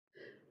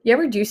You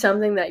ever do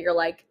something that you're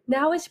like,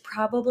 now is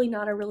probably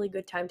not a really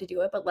good time to do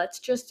it, but let's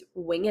just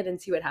wing it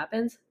and see what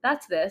happens?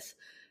 That's this.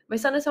 My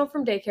son is home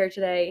from daycare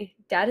today.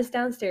 Dad is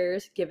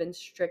downstairs, given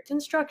strict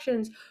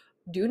instructions.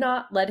 Do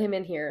not let him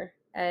in here.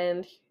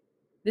 And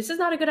this is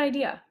not a good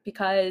idea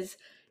because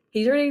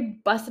he's already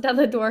busted down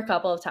the door a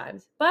couple of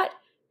times. But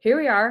here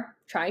we are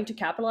trying to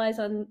capitalize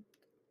on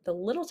the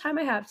little time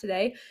I have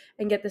today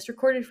and get this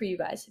recorded for you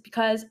guys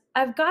because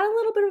I've got a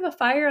little bit of a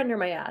fire under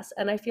my ass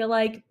and I feel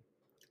like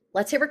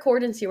let's hit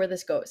record and see where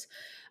this goes.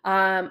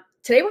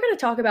 Today, we're going to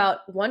talk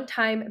about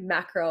one-time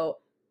macro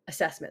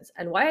assessments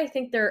and why I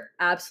think they're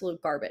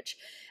absolute garbage.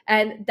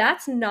 And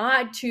that's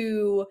not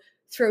to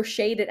throw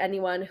shade at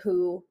anyone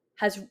who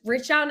has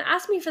reached out and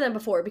asked me for them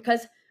before,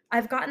 because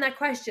I've gotten that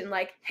question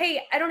like,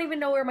 hey, I don't even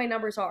know where my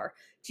numbers are.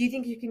 Do you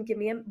think you can give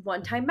me a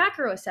one-time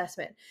macro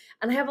assessment?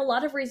 And I have a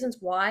lot of reasons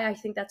why I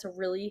think that's a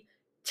really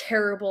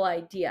terrible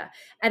idea.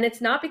 And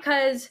it's not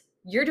because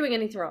you're doing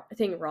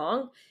anything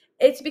wrong.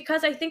 It's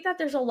because I think that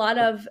there's a lot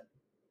of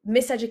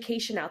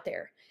miseducation out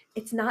there.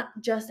 It's not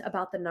just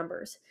about the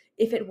numbers.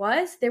 If it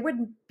was, there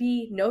would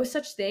be no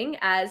such thing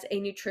as a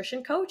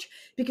nutrition coach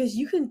because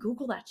you can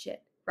Google that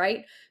shit,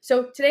 right?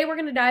 So today we're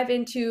going to dive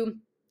into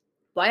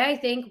why I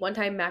think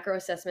one-time macro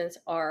assessments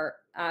are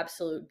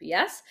absolute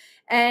BS.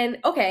 And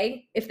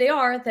okay, if they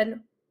are,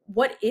 then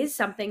what is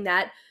something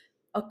that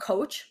a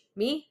coach,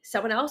 me,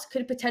 someone else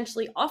could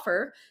potentially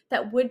offer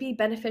that would be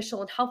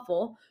beneficial and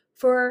helpful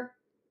for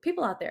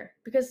people out there?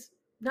 Because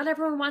not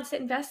everyone wants to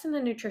invest in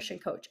a nutrition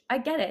coach. I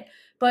get it.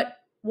 But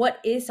what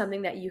is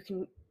something that you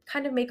can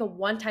kind of make a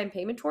one-time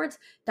payment towards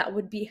that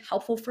would be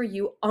helpful for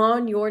you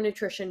on your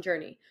nutrition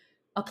journey?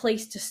 A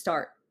place to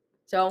start.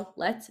 So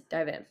let's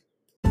dive in.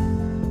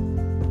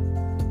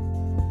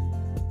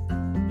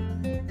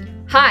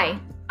 Hi,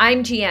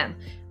 I'm GM,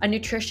 a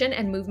nutrition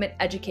and movement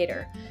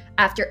educator.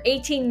 After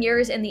 18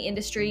 years in the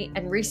industry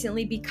and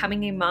recently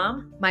becoming a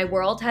mom, my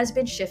world has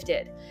been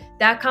shifted.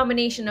 That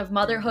combination of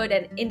motherhood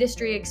and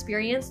industry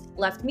experience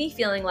left me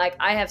feeling like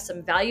I have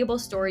some valuable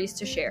stories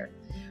to share.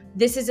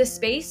 This is a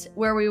space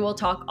where we will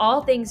talk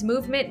all things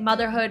movement,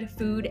 motherhood,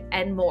 food,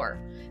 and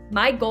more.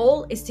 My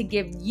goal is to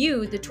give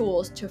you the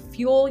tools to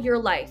fuel your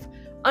life,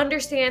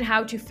 understand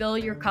how to fill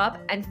your cup,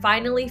 and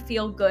finally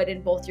feel good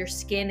in both your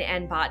skin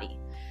and body.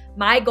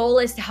 My goal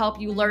is to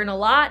help you learn a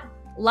lot,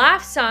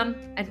 laugh some,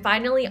 and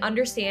finally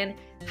understand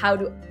how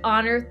to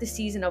honor the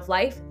season of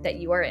life that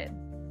you are in.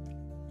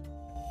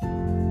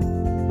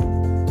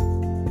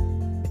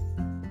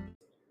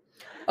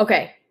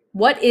 Okay,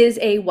 what is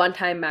a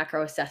one-time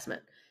macro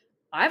assessment?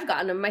 I've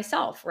gotten them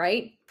myself,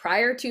 right?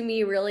 Prior to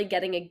me really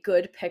getting a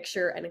good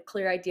picture and a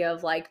clear idea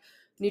of like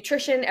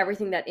nutrition,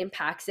 everything that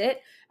impacts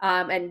it,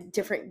 and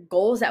different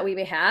goals that we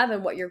may have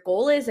and what your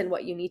goal is and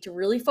what you need to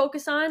really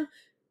focus on.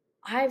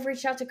 I've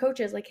reached out to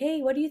coaches like,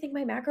 hey, what do you think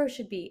my macros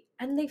should be?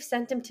 And they've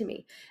sent them to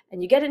me.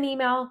 And you get an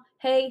email,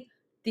 hey,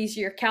 these are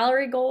your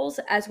calorie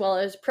goals as well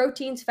as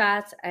proteins,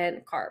 fats,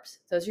 and carbs.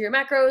 Those are your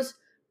macros.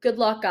 Good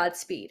luck,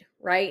 Godspeed,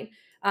 right?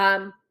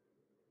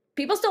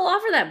 People still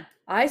offer them.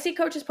 I see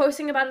coaches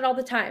posting about it all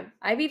the time.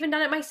 I've even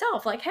done it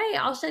myself. Like, hey,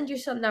 I'll send you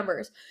some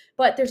numbers.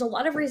 But there's a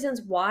lot of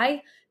reasons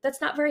why that's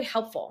not very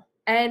helpful.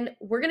 And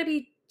we're going to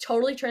be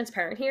totally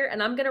transparent here.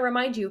 And I'm going to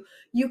remind you,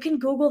 you can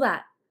Google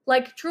that.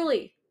 Like,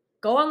 truly,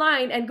 go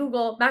online and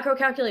Google macro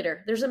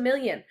calculator. There's a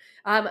million.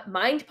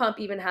 Mind Pump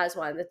even has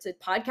one. It's a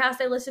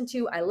podcast I listen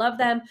to. I love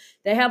them.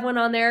 They have one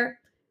on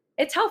there.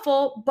 It's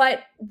helpful.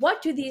 But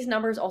what do these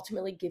numbers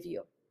ultimately give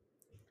you?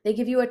 They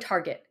give you a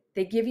target.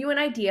 They give you an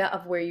idea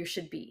of where you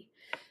should be.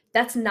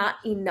 That's not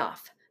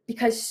enough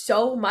because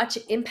so much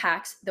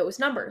impacts those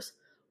numbers.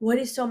 What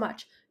is so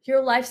much?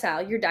 Your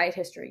lifestyle, your diet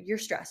history, your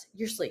stress,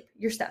 your sleep,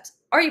 your steps.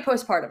 Are you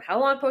postpartum? How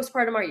long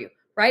postpartum are you?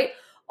 Right?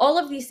 All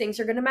of these things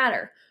are going to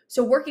matter.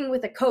 So working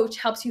with a coach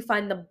helps you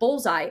find the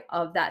bullseye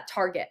of that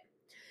target.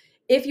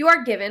 If you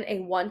are given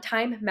a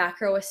one-time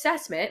macro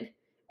assessment,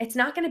 it's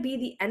not going to be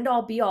the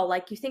end-all be-all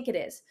like you think it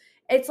is.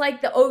 It's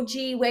like the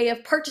OG way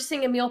of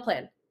purchasing a meal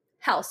plan.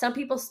 Hell, some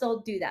people still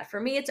do that.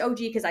 For me, it's OG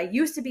because I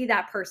used to be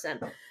that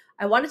person.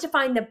 I wanted to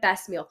find the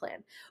best meal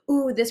plan.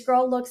 Ooh, this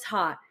girl looks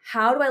hot.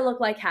 How do I look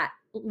like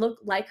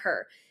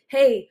her?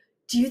 Hey,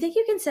 do you think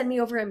you can send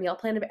me over a meal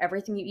plan of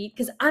everything you eat?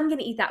 Because I'm going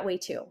to eat that way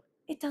too.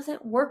 It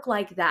doesn't work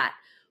like that.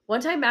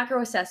 One-time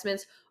macro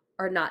assessments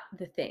are not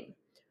the thing.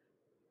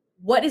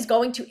 What is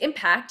going to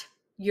impact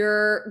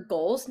your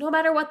goals, no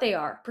matter what they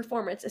are,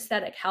 performance,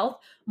 aesthetic, health,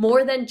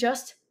 more than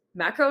just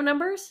macro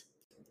numbers?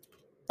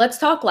 Let's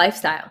talk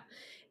lifestyle.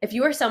 If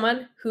you are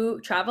someone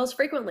who travels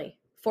frequently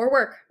for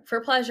work,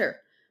 for pleasure,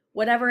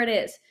 whatever it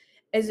is,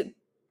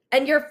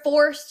 and you're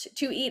forced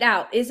to eat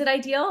out, is it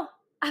ideal?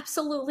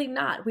 Absolutely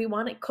not. We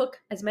want to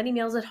cook as many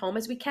meals at home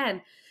as we can.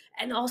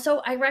 And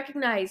also, I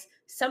recognize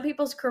some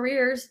people's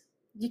careers,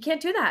 you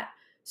can't do that.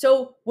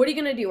 So what are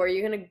you going to do? Are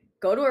you going to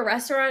go to a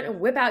restaurant and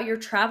whip out your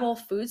travel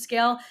food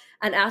scale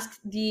and ask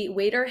the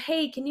waiter,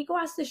 hey, can you go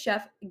ask the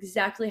chef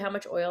exactly how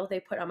much oil they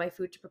put on my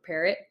food to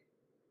prepare it?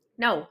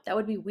 No, that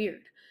would be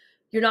weird.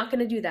 You're not going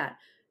to do that.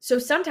 So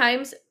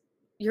sometimes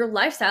your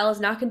lifestyle is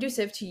not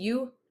conducive to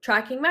you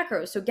tracking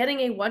macros. So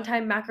getting a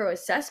one-time macro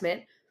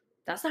assessment,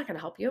 that's not going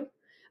to help you.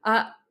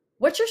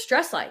 What's your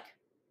stress like?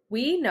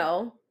 We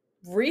know,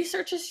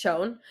 research has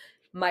shown,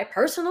 my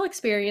personal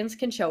experience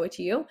can show it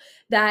to you,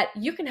 that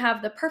you can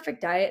have the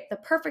perfect diet, the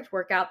perfect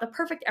workout, the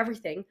perfect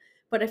everything,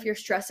 but if your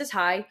stress is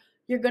high,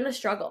 you're going to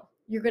struggle.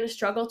 You're going to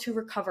struggle to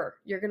recover.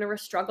 You're going to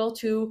struggle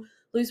to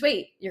lose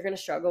weight. You're going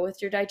to struggle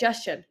with your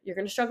digestion. You're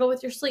going to struggle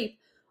with your sleep.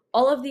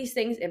 All of these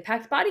things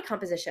impact body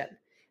composition.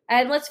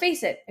 And let's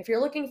face it, if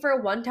you're looking for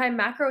a one-time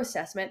macro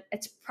assessment,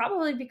 it's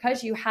probably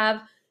because you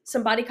have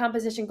some body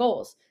composition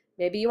goals.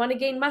 Maybe you want to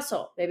gain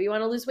muscle. Maybe you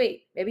want to lose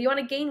weight. Maybe you want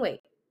to gain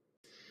weight.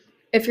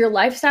 If your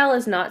lifestyle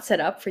is not set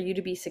up for you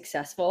to be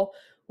successful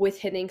with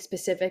hitting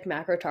specific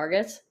macro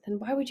targets, then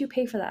why would you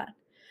pay for that?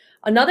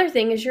 Another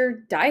thing is your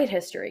diet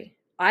history.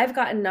 I've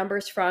gotten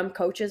numbers from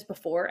coaches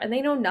before, and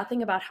they know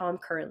nothing about how I'm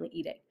currently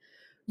eating.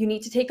 You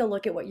need to take a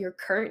look at what your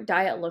current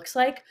diet looks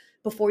like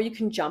before you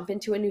can jump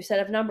into a new set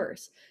of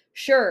numbers.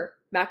 Sure,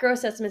 macro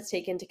assessments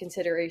take into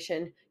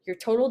consideration your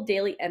total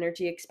daily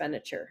energy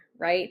expenditure,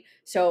 right?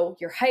 So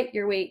your height,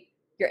 your weight,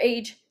 your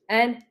age,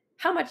 and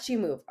how much do you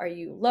move? Are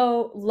you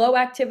low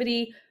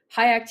activity,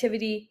 high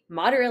activity,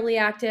 moderately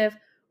active?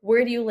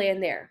 Where do you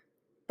land there?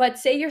 But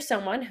say you're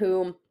someone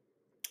who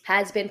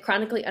has been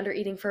chronically under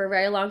eating for a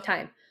very long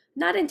time.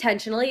 Not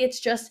intentionally, it's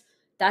just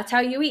that's how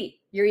you eat.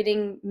 You're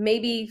eating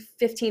maybe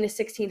 15 to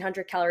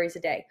 1600 calories a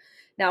day.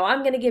 Now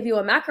I'm going to give you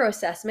a macro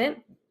assessment.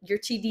 Your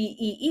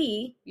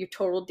TDEE, your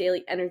total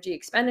daily energy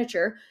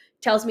expenditure,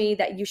 tells me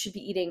that you should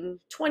be eating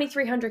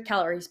 2300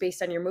 calories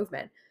based on your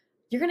movement.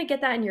 You're going to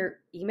get that in your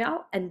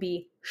email and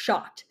be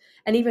shocked.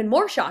 And even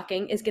more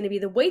shocking is going to be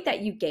the weight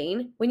that you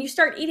gain when you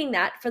start eating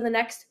that for the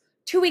next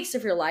 2 weeks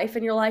of your life.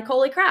 And you're like,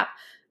 holy crap,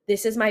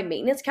 this is my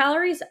maintenance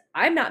calories.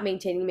 I'm not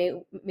maintaining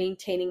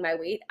my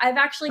weight. I've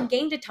actually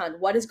gained a ton.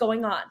 What is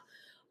going on?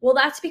 Well,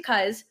 that's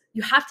because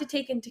you have to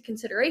take into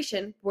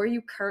consideration where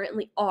you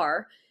currently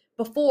are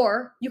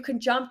before you can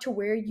jump to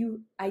where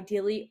you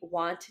ideally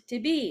want to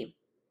be.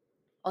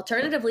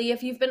 Alternatively,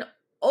 if you've been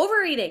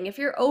overeating, if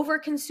you're over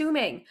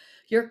consuming,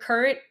 your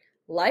current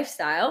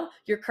lifestyle,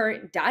 your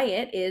current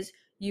diet is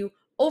you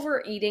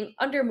overeating,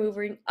 under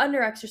moving,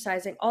 under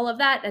exercising, all of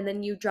that, and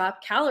then you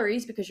drop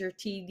calories because your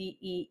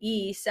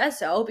TDEE says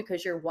so,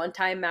 because your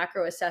one-time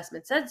macro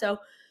assessment said so,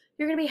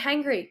 you're going to be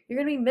hangry, you're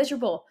going to be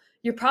miserable,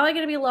 you're probably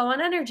going to be low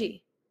on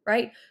energy,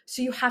 right?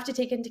 So you have to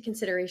take into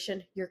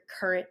consideration your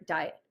current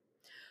diet.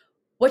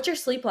 What's your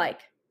sleep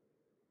like?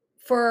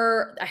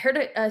 I heard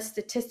a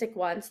statistic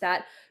once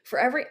that for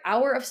every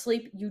hour of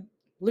sleep you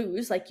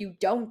lose, like you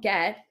don't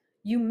get,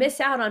 you miss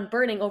out on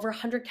burning over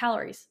 100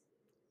 calories.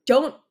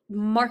 Don't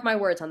mark my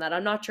words on that.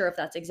 I'm not sure if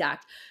that's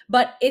exact,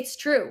 but it's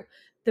true.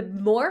 The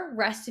more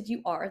rested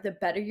you are, the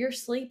better your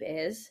sleep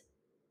is,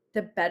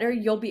 the better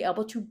you'll be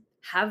able to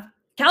have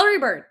calorie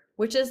burn,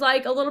 which is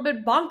like a little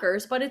bit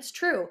bonkers, but it's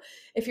true.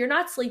 If you're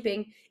not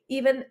sleeping,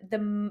 even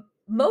the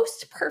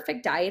most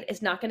perfect diet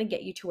is not going to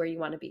get you to where you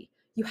want to be.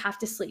 You have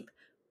to sleep.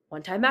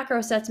 One-time macro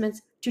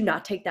assessments do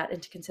not take that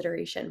into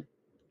consideration.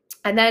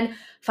 And then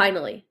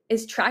finally,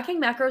 is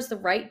tracking macros the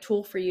right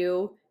tool for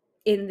you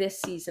in this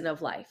season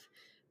of life?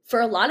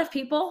 For a lot of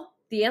people,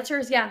 the answer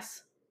is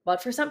yes.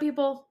 But for some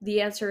people,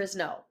 the answer is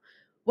no.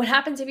 What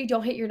happens if you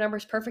don't hit your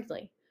numbers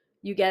perfectly?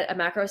 You get a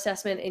macro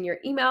assessment in your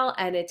email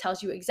and it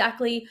tells you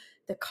exactly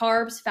the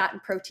carbs, fat,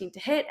 and protein to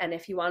hit. And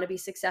if you want to be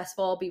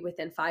successful, be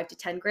within 5 to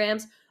 10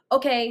 grams.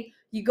 Okay,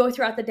 you go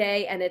throughout the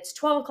day and it's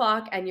 12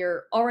 o'clock and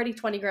you're already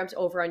 20 grams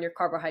over on your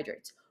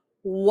carbohydrates.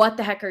 What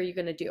the heck are you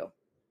going to do?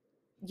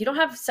 You don't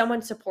have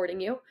someone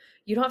supporting you.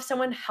 You don't have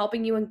someone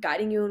helping you and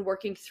guiding you and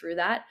working through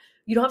that.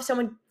 You don't have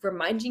someone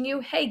reminding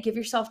you, hey, give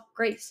yourself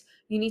grace.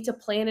 You need to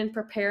plan and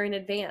prepare in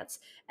advance.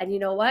 And you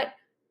know what?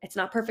 It's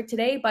not perfect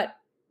today, but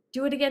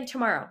do it again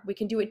tomorrow. We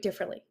can do it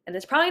differently. And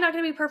it's probably not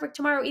going to be perfect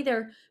tomorrow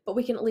either, but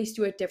we can at least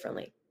do it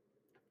differently.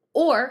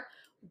 Or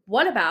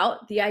what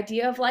about the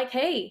idea of like,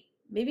 hey,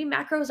 maybe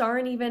macros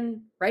aren't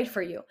even right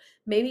for you.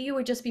 Maybe you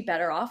would just be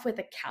better off with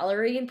a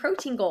calorie and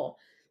protein goal.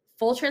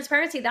 Full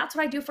transparency, that's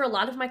what I do for a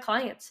lot of my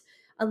clients.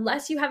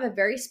 Unless you have a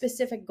very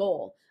specific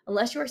goal,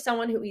 unless you are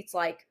someone who eats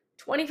like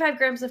 25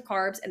 grams of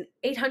carbs and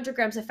 800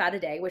 grams of fat a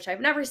day, which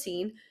I've never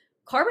seen,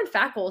 carb and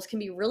fat goals can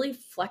be really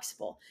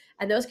flexible.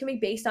 And those can be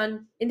based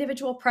on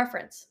individual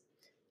preference.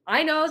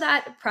 I know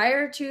that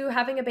prior to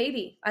having a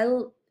baby, I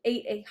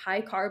ate a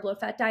high carb, low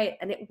fat diet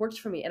and it worked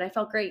for me and I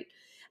felt great.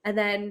 And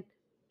then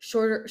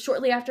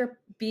shortly after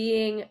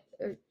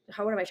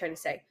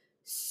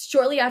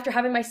shortly after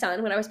having my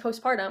son, when I was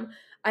postpartum,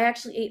 I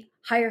actually ate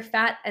higher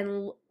fat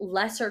and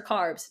lesser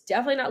carbs.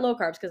 Definitely not low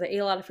carbs because I ate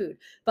a lot of food,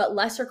 but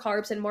lesser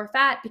carbs and more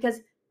fat because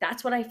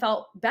that's what I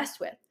felt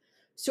best with.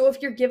 So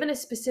if you're given a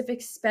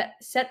specific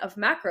set of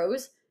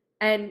macros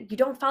and you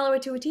don't follow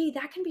it to a T,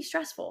 that can be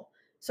stressful.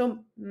 So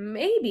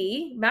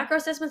maybe macro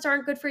assessments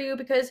aren't good for you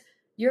because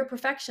you're a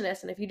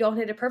perfectionist. And if you don't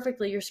hit it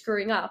perfectly, you're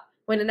screwing up.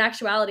 When in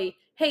actuality,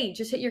 hey,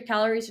 just hit your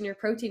calories and your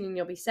protein and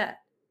you'll be set.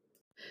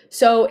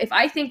 So if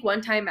I think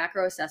one-time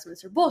macro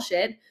assessments are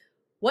bullshit,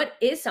 what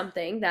is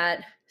something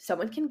that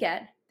someone can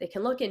get they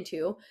can look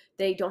into.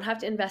 They don't have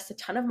to invest a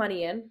ton of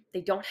money in.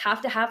 They don't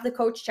have to have the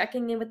coach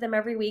checking in with them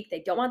every week. They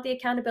don't want the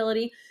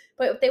accountability,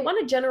 but if they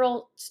want a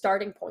general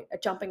starting point, a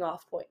jumping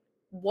off point,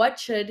 what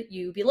should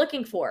you be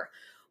looking for?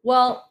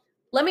 Well,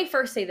 let me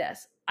first say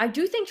this. I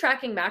do think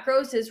tracking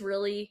macros is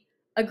really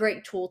a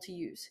great tool to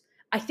use.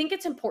 I think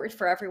it's important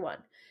for everyone.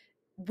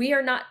 We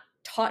are not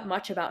taught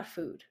much about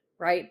food,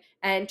 right?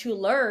 And to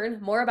learn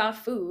more about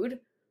food,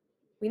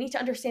 we need to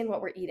understand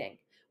what we're eating.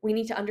 We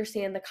need to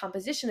understand the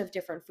composition of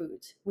different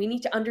foods. We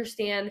need to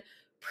understand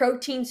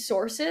protein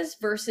sources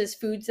versus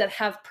foods that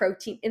have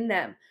protein in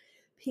them.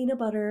 Peanut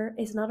butter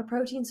is not a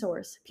protein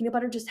source. Peanut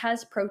butter just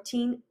has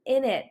protein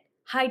in it.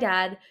 Hi,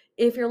 Dad,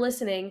 if you're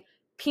listening,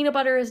 peanut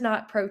butter is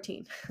not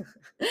protein.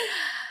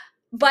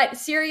 But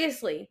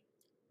seriously,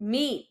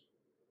 meat,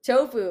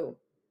 tofu,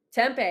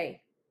 tempeh,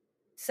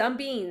 some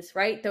beans,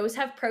 right? Those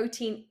have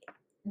protein.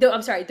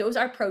 Those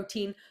are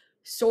protein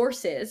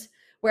sources.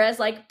 Whereas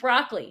like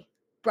broccoli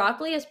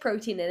has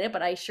protein in it,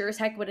 but I sure as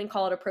heck wouldn't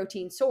call it a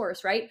protein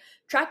source, right?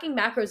 Tracking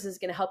macros is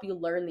going to help you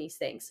learn these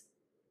things.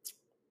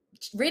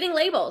 Reading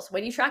labels.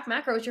 When you track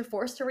macros, you're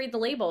forced to read the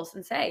labels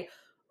and say,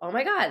 oh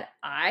my God,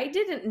 I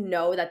didn't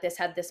know that this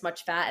had this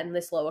much fat and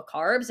this low of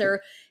carbs.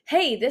 Or,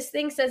 hey, this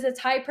thing says it's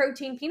high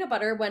protein peanut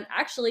butter when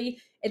actually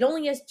it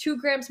only has 2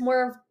 grams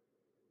more of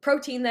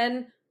protein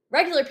than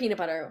regular peanut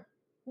butter.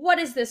 What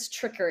is this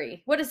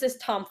trickery? What is this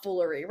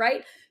tomfoolery,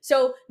 right?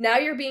 So now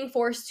you're being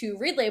forced to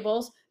read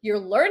labels. You're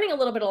learning a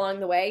little bit along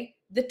the way.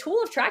 The tool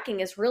of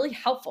tracking is really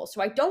helpful.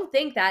 So I don't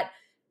think that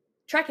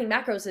tracking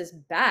macros is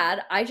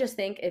bad. I just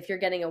think if you're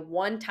getting a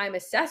one-time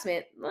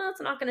assessment, well, it's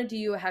not going to do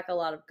you a heck of a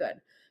lot of good.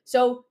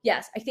 So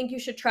yes, I think you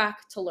should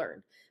track to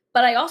learn.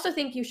 But I also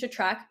think you should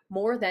track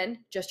more than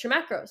just your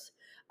macros.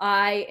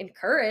 I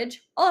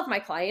encourage all of my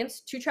clients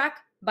to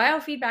track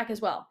biofeedback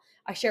as well.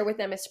 I share with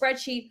them a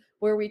spreadsheet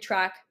where we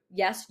track,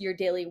 yes, your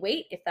daily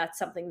weight, if that's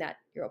something that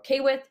you're okay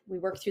with. We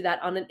work through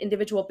that on an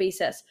individual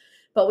basis.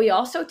 But we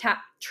also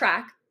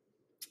track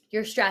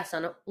your stress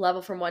on a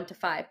level from 1 to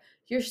 5,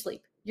 your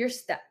sleep, your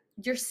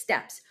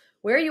steps,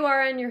 where you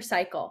are in your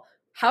cycle,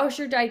 how's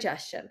your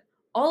digestion.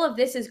 All of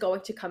this is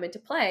going to come into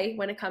play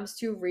when it comes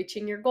to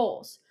reaching your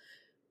goals.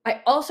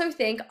 I also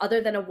think,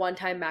 other than a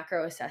one-time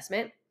macro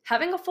assessment,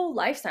 having a full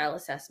lifestyle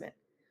assessment,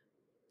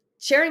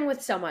 sharing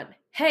with someone,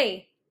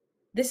 hey,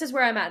 this is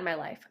where I'm at in my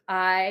life.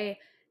 I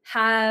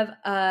have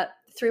a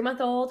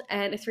 3-month-old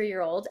and a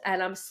 3-year-old,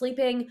 and I'm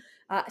sleeping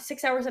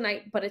 6 hours a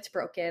night, but it's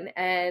broken.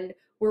 And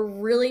we're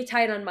really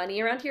tight on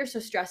money around here, so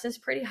stress is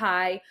pretty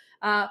high.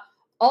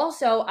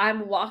 Also,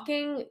 I'm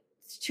walking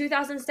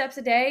 2,000 steps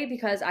a day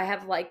because I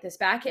have like this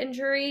back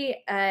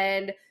injury,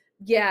 and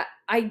yeah,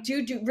 I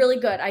do really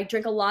good. I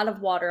drink a lot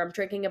of water. I'm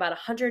drinking about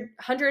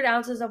 100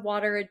 ounces of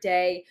water a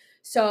day.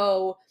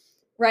 So,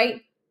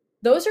 right,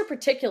 those are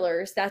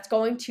particulars that's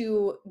going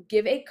to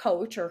give a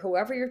coach or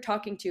whoever you're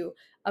talking to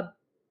a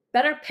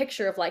better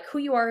picture of like who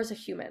you are as a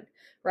human,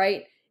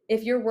 right?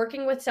 If you're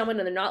working with someone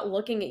and they're not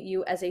looking at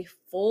you as a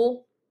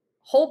full,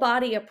 whole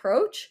body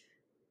approach,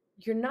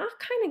 you're not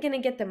kind of going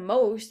to get the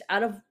most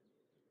out of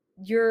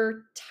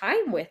your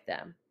time with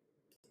them.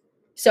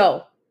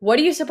 So what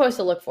are you supposed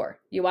to look for?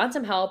 You want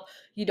some help.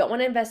 You don't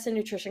want to invest in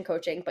nutrition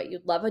coaching, but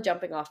you'd love a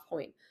jumping off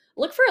point.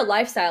 Look for a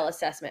lifestyle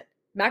assessment.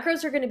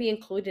 Macros are going to be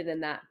included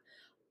in that.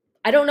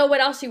 I don't know what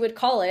else you would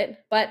call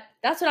it, but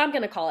that's what I'm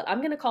going to call it. I'm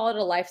going to call it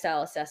a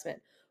lifestyle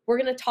assessment. We're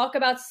going to talk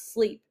about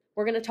sleep.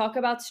 We're going to talk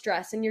about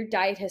stress and your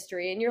diet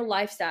history and your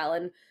lifestyle.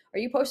 And are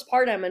you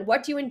postpartum? And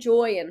what do you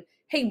enjoy? And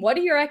hey, what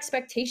are your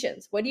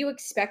expectations? What do you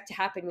expect to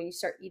happen when you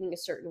start eating a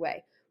certain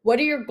way? What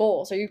are your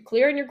goals? Are you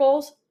clear on your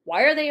goals?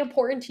 Why are they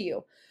important to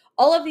you?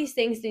 All of these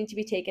things need to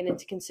be taken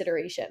into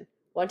consideration.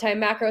 One-time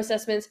macro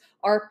assessments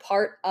are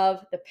part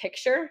of the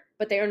picture,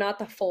 but they are not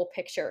the full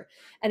picture.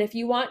 And if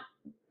you want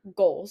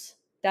goals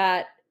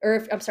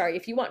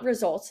if you want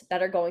results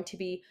that are going to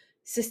be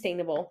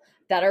sustainable,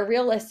 that are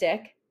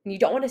realistic, and you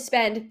don't want to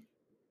spend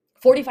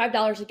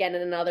 $45 again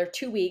in another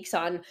 2 weeks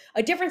on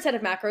a different set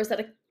of macros that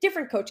a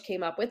different coach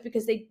came up with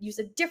because they use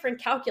a different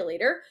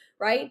calculator,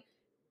 right?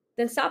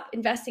 Then stop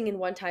investing in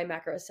one-time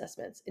macro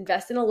assessments.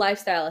 Invest in a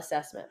lifestyle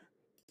assessment.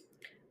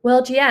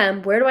 Well,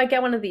 GM, where do I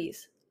get one of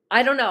these?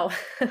 I don't know.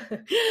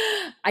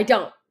 I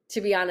don't,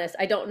 to be honest.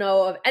 I don't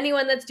know of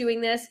anyone that's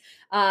doing this.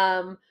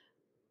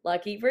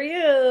 Lucky for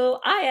you,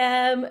 I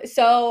am.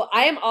 So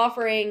I am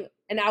offering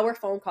an hour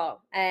phone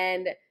call,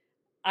 and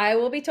I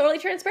will be totally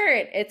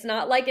transparent. It's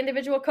not like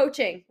individual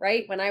coaching,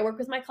 right? When I work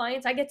with my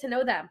clients, I get to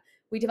know them.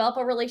 We develop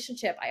a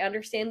relationship. I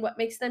understand what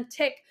makes them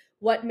tick,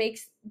 what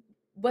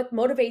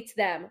motivates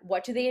them,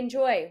 what do they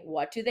enjoy,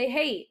 what do they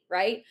hate,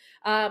 right?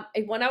 A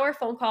 1 hour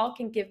phone call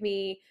can give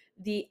me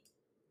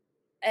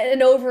an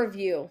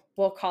overview,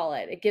 we'll call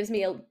it. It gives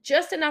me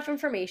just enough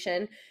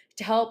information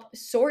to help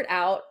sort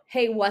out,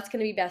 hey, what's going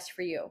to be best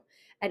for you?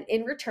 And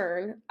in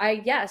return,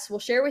 I will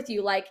share with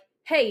you like,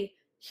 hey,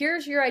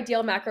 here's your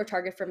ideal macro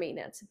target for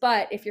maintenance.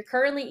 But if you're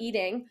currently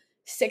eating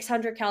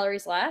 600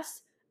 calories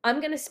less, I'm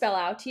going to spell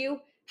out to you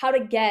how to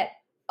get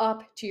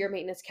up to your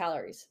maintenance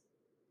calories.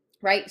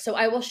 right? So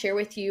I will share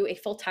with you a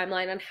full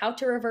timeline on how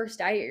to reverse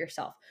diet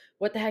yourself.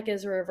 What the heck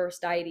is a reverse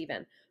diet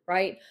even,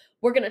 right?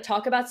 We're going to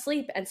talk about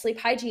sleep and sleep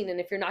hygiene, and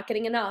if you're not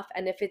getting enough,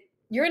 and if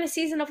you're in a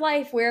season of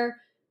life where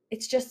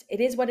it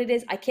is what it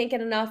is, I can't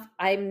get enough,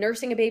 I'm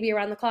nursing a baby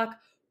around the clock,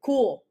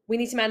 cool, we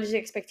need to manage the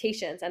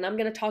expectations, and I'm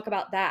going to talk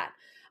about that.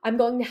 I'm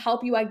going to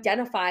help you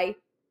identify,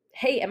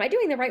 hey, am I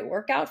doing the right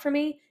workout for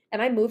me? Am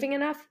I moving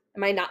enough?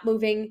 Am I not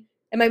moving?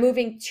 Am I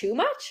moving too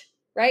much,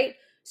 right?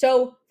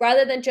 So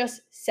rather than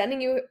just sending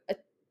you a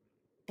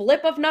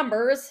blip of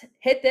numbers,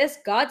 hit this,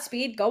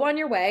 Godspeed, go on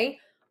your way,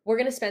 we're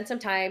going to spend some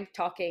time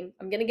talking.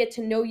 I'm going to get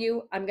to know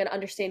you. I'm going to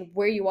understand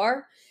where you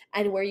are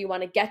and where you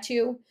want to get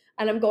to.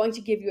 And I'm going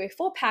to give you a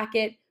full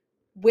packet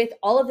with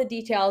all of the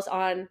details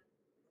on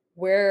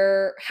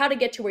how to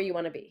get to where you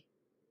want to be.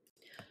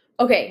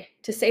 Okay,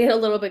 to say it a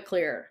little bit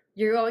clearer,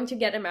 you're going to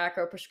get a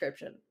macro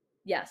prescription.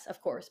 Yes, of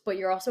course, but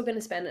you're also going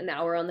to spend an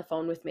hour on the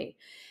phone with me.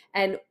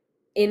 And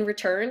in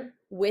return,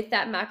 with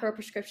that macro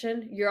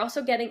prescription, you're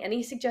also getting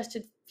any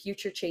suggested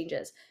future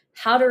changes,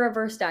 how to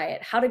reverse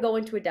diet, how to go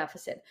into a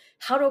deficit,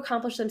 how to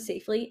accomplish them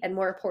safely, and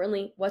more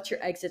importantly, what's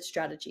your exit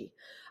strategy.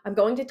 I'm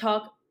going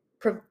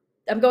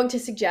to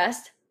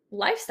suggest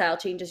lifestyle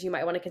changes you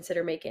might want to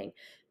consider making.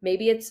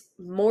 Maybe it's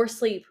more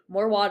sleep,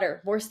 more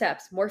water, more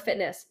steps, more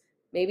fitness.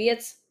 Maybe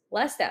it's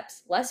less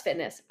steps, less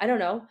fitness. I don't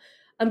know.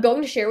 I'm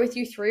going to share with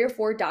you 3 or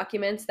 4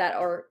 documents that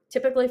are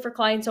typically for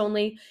clients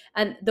only.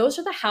 And those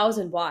are the hows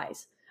and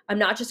whys. I'm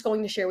not just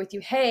going to share with you,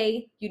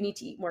 hey, you need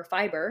to eat more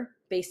fiber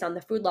based on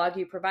the food log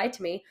you provide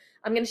to me.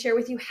 I'm going to share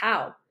with you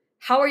how.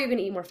 How are you going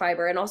to eat more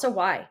fiber? And also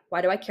why?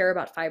 Why do I care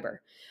about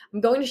fiber?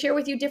 I'm going to share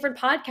with you different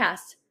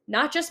podcasts,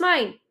 not just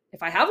mine.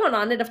 If I have one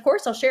on it, of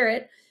course, I'll share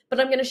it. But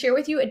I'm going to share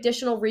with you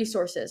additional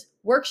resources,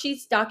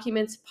 worksheets,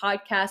 documents,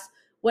 podcasts,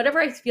 whatever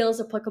I feel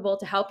is applicable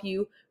to help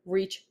you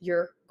reach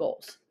your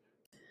goals.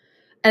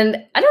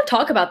 And I don't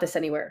talk about this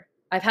anywhere.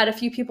 I've had a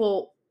few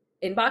people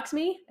inbox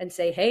me and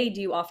say, hey,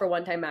 do you offer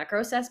one-time macro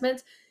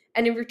assessments?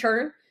 And in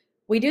return,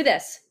 we do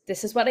this.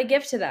 This is what I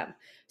give to them.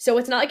 So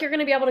it's not like you're going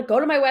to be able to go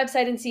to my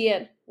website and see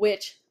it,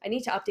 which I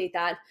need to update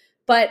that.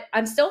 But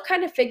I'm still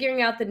kind of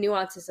figuring out the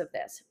nuances of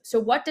this. So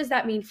what does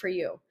that mean for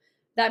you?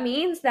 That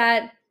means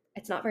that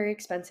it's not very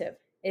expensive.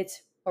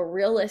 It's a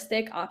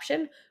realistic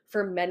option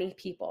for many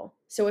people.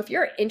 So if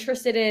you're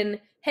interested in,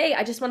 hey,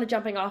 I just want a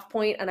jumping off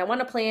point and I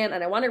want a plan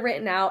and I want it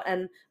written out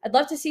and I'd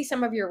love to see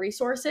some of your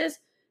resources,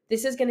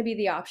 this is going to be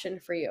the option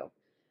for you.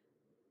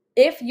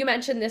 If you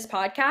mention this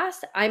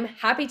podcast, I'm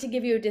happy to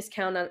give you a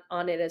discount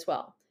on it as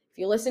well. If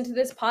you listen to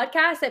this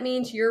podcast, that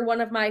means you're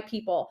one of my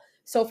people.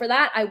 So for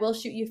that, I will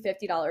shoot you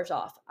 $50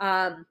 off.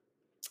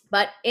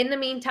 But in the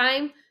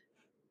meantime,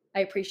 I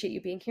appreciate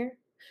you being here.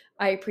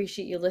 I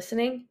appreciate you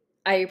listening.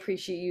 I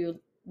appreciate you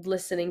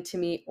listening to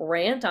me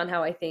rant on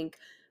how I think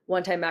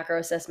one-time macro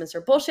assessments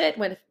are bullshit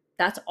when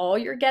that's all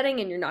you're getting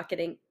and you're not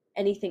getting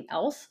anything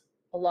else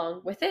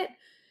along with it.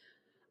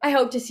 I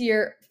hope to see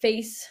your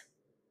face.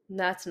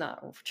 That's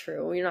not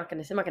true. I'm not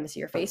going to see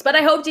your face, but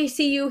I hope to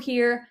see you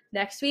here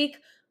next week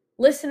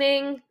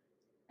listening.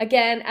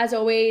 Again, as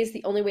always,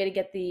 the only way to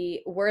get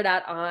the word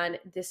out on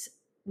this,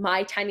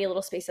 my tiny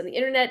little space on the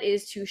internet,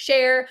 is to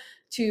share,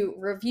 to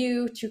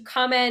review, to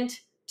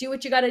comment, do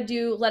what you got to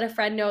do. Let a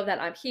friend know that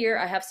I'm here.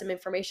 I have some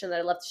information that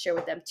I'd love to share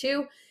with them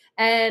too.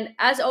 And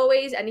as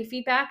always, any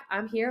feedback,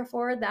 I'm here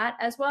for that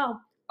as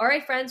well. All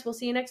right, friends, we'll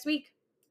see you next week.